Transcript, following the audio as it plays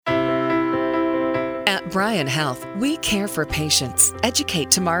At Bryan Health, we care for patients,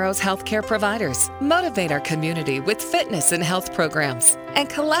 educate tomorrow's healthcare providers, motivate our community with fitness and health programs, and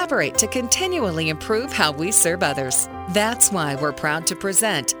collaborate to continually improve how we serve others. That's why we're proud to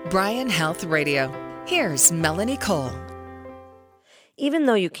present Bryan Health Radio. Here's Melanie Cole. Even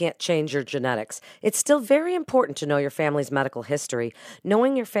though you can't change your genetics, it's still very important to know your family's medical history.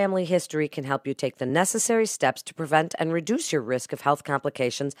 Knowing your family history can help you take the necessary steps to prevent and reduce your risk of health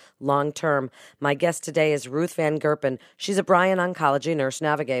complications long term. My guest today is Ruth Van Gurpen. She's a Bryan Oncology nurse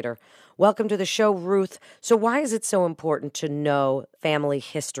navigator. Welcome to the show, Ruth. So why is it so important to know family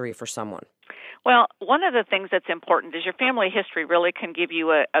history for someone? Well, one of the things that's important is your family history really can give you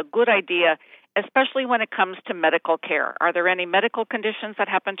a good idea, especially when it comes to medical care. Are there any medical conditions that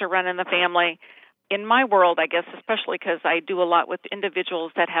happen to run in the family? In my world, I guess, especially because I do a lot with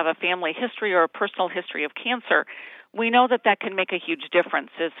individuals that have a family history or a personal history of cancer, we know that can make a huge difference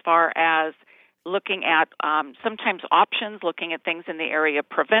as far as looking at sometimes options, looking at things in the area of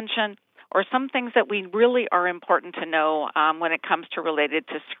prevention, or some things that we really are important to know when it comes to related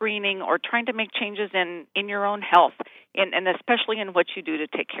to screening or trying to make changes in your own health, and especially in what you do to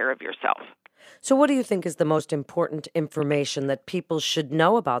take care of yourself. So what do you think is the most important information that people should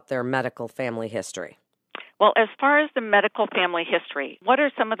know about their medical family history? Well, as far as the medical family history, what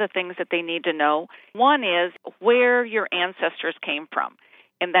are some of the things that they need to know? One is where your ancestors came from.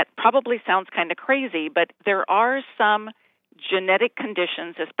 And that probably sounds kind of crazy, but there are some genetic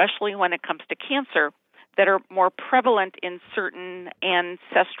conditions, especially when it comes to cancer, that are more prevalent in certain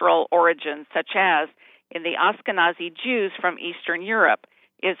ancestral origins, such as in the Ashkenazi Jews from Eastern Europe.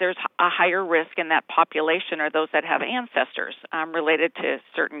 There's a higher risk in that population, or those that have ancestors related to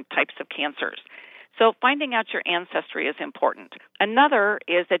certain types of cancers. So finding out your ancestry is important. Another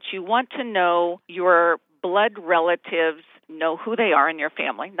is that you want to know your blood relatives, know who they are in your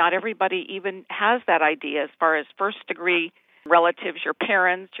family. Not everybody even has that idea as far as first-degree relatives, your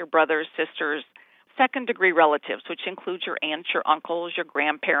parents, your brothers, sisters, second-degree relatives, which includes your aunts, your uncles, your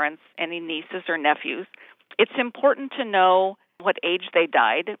grandparents, any nieces or nephews. It's important to know what age they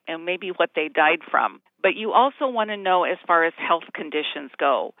died and maybe what they died from. But you also want to know as far as health conditions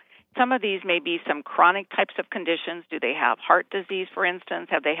go. Some of these may be some chronic types of conditions. Do they have heart disease, for instance?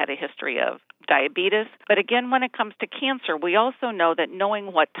 Have they had a history of diabetes? But again, when it comes to cancer, we also know that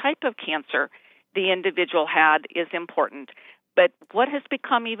knowing what type of cancer the individual had is important. But what has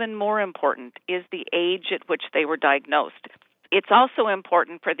become even more important is the age at which they were diagnosed. It's also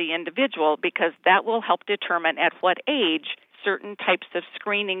important for the individual because that will help determine at what age certain types of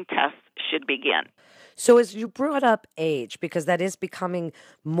screening tests should begin. So as you brought up age, because that is becoming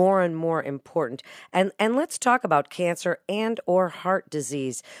more and more important, and let's talk about cancer and or heart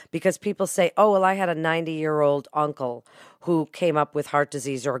disease, because people say, oh, well, I had a 90-year-old uncle who came up with heart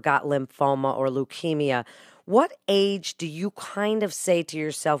disease or got lymphoma or leukemia. What age do you kind of say to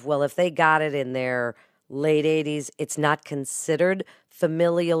yourself, well, if they got it in their late 80s, it's not considered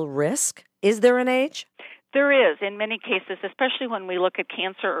familial risk? Is there an age? There is, in many cases, especially when we look at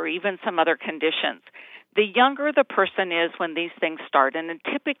cancer or even some other conditions. The younger the person is when these things start, and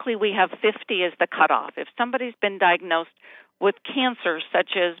typically we have 50 as the cutoff. If somebody's been diagnosed with cancer,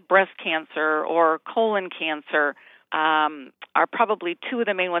 such as breast cancer or colon cancer, are probably two of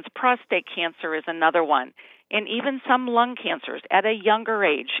the main ones. Prostate cancer is another one, and even some lung cancers at a younger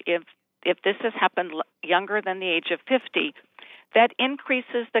age. If this has happened younger than the age of 50, that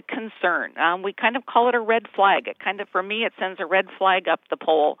increases the concern. We kind of call it a red flag. For me, it sends a red flag up the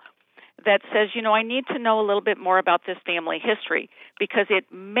pole that says, I need to know a little bit more about this family history, because it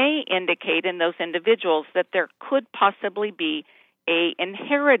may indicate in those individuals that there could possibly be a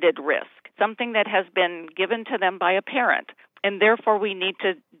inherited risk, something that has been given to them by a parent. And therefore, we need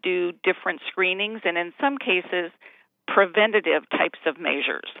to do different screenings and, in some cases, preventative types of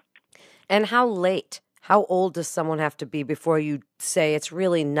measures. And how old does someone have to be before you say it's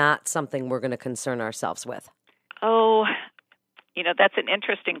really not something we're going to concern ourselves with? Oh, that's an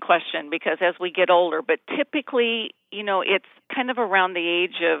interesting question, because as we get older, but typically, it's kind of around the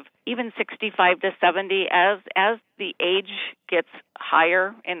age of even 65 to 70. As the age gets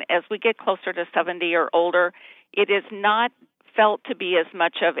higher and as we get closer to 70 or older, it is not felt to be as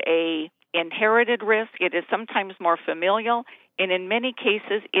much of a inherited risk. It is sometimes more familial. And in many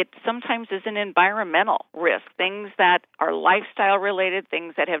cases, it sometimes is an environmental risk, things that are lifestyle related,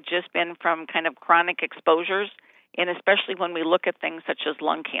 things that have just been from kind of chronic exposures, and especially when we look at things such as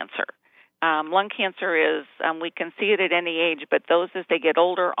lung cancer. Lung cancer is, we can see it at any age, but those as they get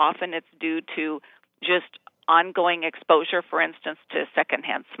older, often it's due to just ongoing exposure, for instance, to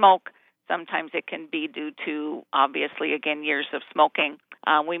secondhand smoke, Sometimes it can be due to, obviously, again, years of smoking.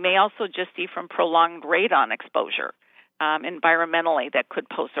 We may also just see from prolonged radon exposure environmentally that could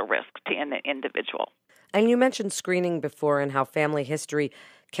pose a risk to an individual. And you mentioned screening before and how family history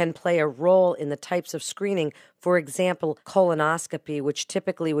can play a role in the types of screening. For example, colonoscopy, which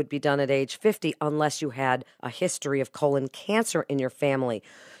typically would be done at age 50 unless you had a history of colon cancer in your family.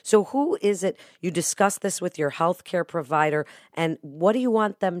 So who is it? You discuss this with your healthcare provider, and what do you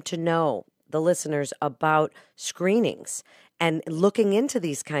want them to know, the listeners, about screenings and looking into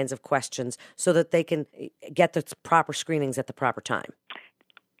these kinds of questions so that they can get the proper screenings at the proper time?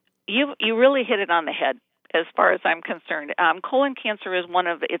 You really hit it on the head as far as I'm concerned. Colon cancer is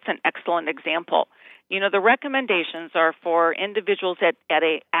it's an excellent example. The recommendations are for individuals at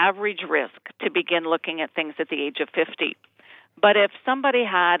an average risk to begin looking at things at the age of 50. But if somebody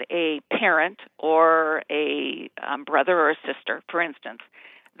had a parent or a brother or a sister, for instance,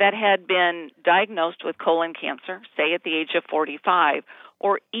 that had been diagnosed with colon cancer, say at the age of 45,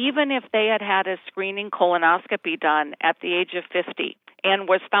 or even if they had had a screening colonoscopy done at the age of 50, and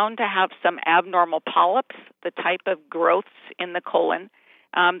was found to have some abnormal polyps, the type of growths in the colon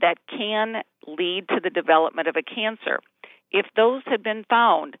that can lead to the development of a cancer. If those had been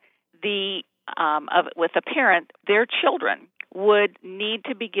found, with a parent, their children would need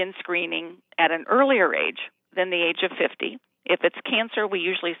to begin screening at an earlier age than the age of 50. If it's cancer, we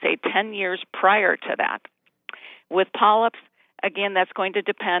usually say 10 years prior to that. With polyps, again, that's going to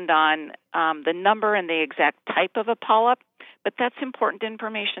depend on the number and the exact type of a polyp, but that's important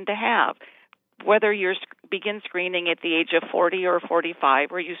information to have, whether you begin screening at the age of 40 or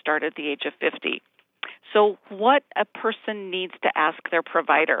 45 or you start at the age of 50. So what a person needs to ask their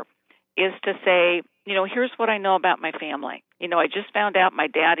provider is to say, here's what I know about my family. I just found out my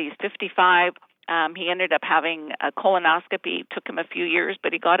dad, he's 55. He ended up having a colonoscopy. It took him a few years,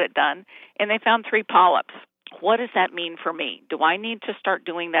 but he got it done, and they found 3 polyps. What does that mean for me? Do I need to start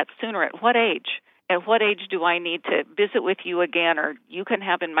doing that sooner? At what age? At what age do I need to visit with you again, or you can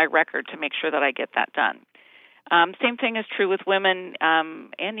have in my record to make sure that I get that done? Same thing is true with women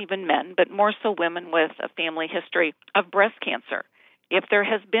and even men, but more so women with a family history of breast cancer. If there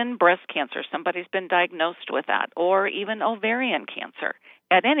has been breast cancer, somebody's been diagnosed with that, or even ovarian cancer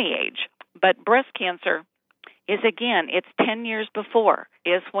at any age. But breast cancer is, again, it's 10 years before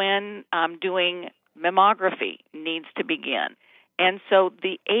is when doing mammography needs to begin. And so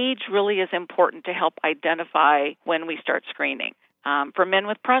the age really is important to help identify when we start screening. For men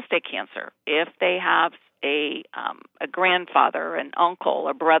with prostate cancer, if they have a grandfather, an uncle,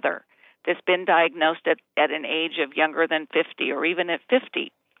 a brother that's been diagnosed at an age of younger than 50 or even at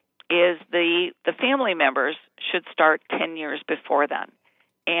 50, is the family members should start 10 years before then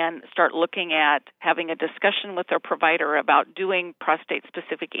and start looking at having a discussion with their provider about doing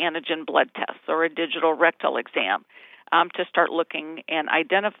prostate-specific antigen blood tests or a digital rectal exam to start looking and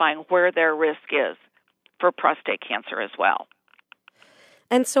identifying where their risk is for prostate cancer as well.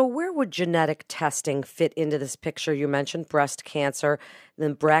 And so where would genetic testing fit into this picture? You mentioned breast cancer.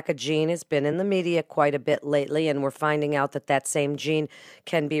 The BRCA gene has been in the media quite a bit lately, and we're finding out that same gene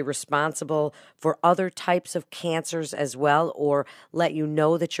can be responsible for other types of cancers as well, or let you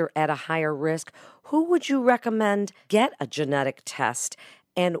know that you're at a higher risk. Who would you recommend get a genetic test?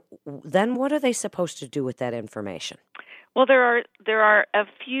 And then what are they supposed to do with that information? Well, there are a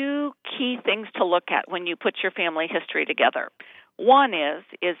few key things to look at when you put your family history together. One is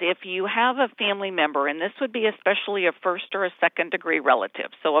if you have a family member, and this would be especially a first or a second degree relative,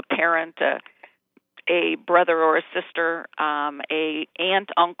 so a parent, a brother or a sister, a aunt,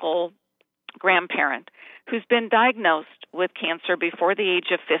 uncle, grandparent, who's been diagnosed with cancer before the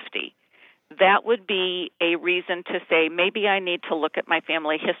age of 50, that would be a reason to say, maybe I need to look at my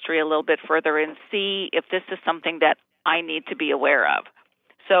family history a little bit further and see if this is something that I need to be aware of.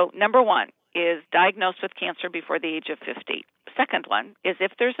 So number one is diagnosed with cancer before the age of 50. Second one is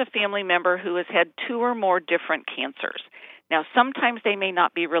if there's a family member who has had 2 or more different cancers. Now, sometimes they may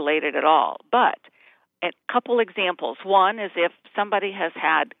not be related at all, but a couple examples. One is if somebody has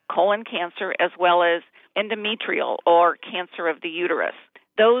had colon cancer as well as endometrial or cancer of the uterus.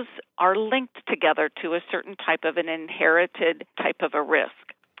 Those are linked together to a certain type of an inherited type of a risk.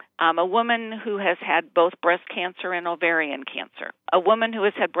 A woman who has had both breast cancer and ovarian cancer. A woman who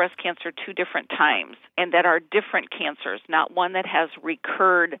has had breast cancer 2 different times and that are different cancers, not one that has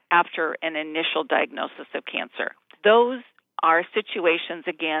recurred after an initial diagnosis of cancer. Those are situations,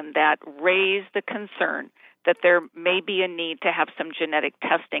 again, that raise the concern that there may be a need to have some genetic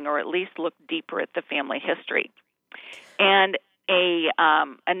testing or at least look deeper at the family history. And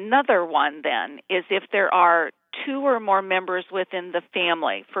another one then is if there are two or more members within the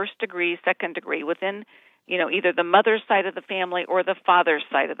family, first degree, second degree, within either the mother's side of the family or the father's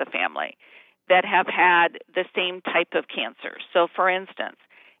side of the family that have had the same type of cancer. So, for instance,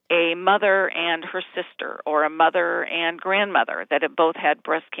 a mother and her sister, or a mother and grandmother that have both had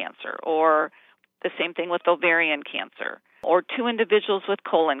breast cancer, or the same thing with ovarian cancer, or two individuals with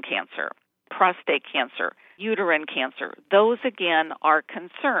colon cancer, prostate cancer, uterine cancer. Those, again, are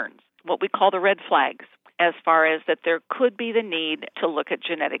concerns, what we call the red flags, as far as that there could be the need to look at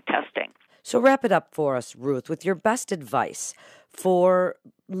genetic testing. So wrap it up for us, Ruth, with your best advice for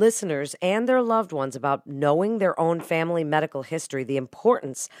listeners and their loved ones about knowing their own family medical history, the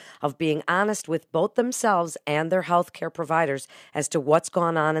importance of being honest with both themselves and their healthcare providers as to what's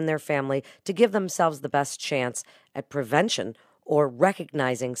gone on in their family to give themselves the best chance at prevention or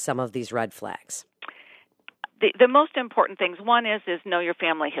recognizing some of these red flags. The most important things, one is know your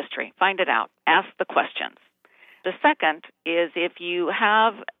family history. Find it out. Ask the questions. The second is if you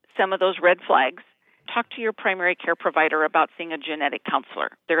have some of those red flags, talk to your primary care provider about seeing a genetic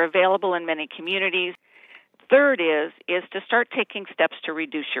counselor. They're available in many communities. Third is to start taking steps to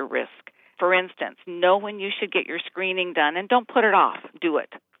reduce your risk. For instance, know when you should get your screening done and don't put it off. Do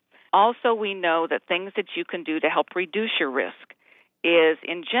it. Also, we know that things that you can do to help reduce your risk is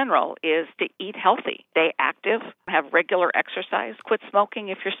to eat healthy, stay active, have regular exercise, quit smoking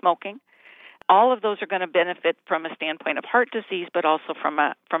if you're smoking. All of those are going to benefit from a standpoint of heart disease, but also from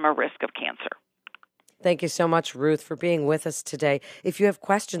a risk of cancer. Thank you so much, Ruth, for being with us today. If you have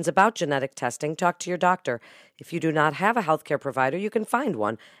questions about genetic testing, talk to your doctor. If you do not have a healthcare provider, you can find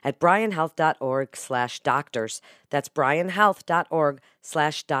one at bryanhealth.org/doctors. That's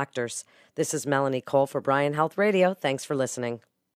bryanhealth.org/doctors. This is Melanie Cole for Bryan Health Radio. Thanks for listening.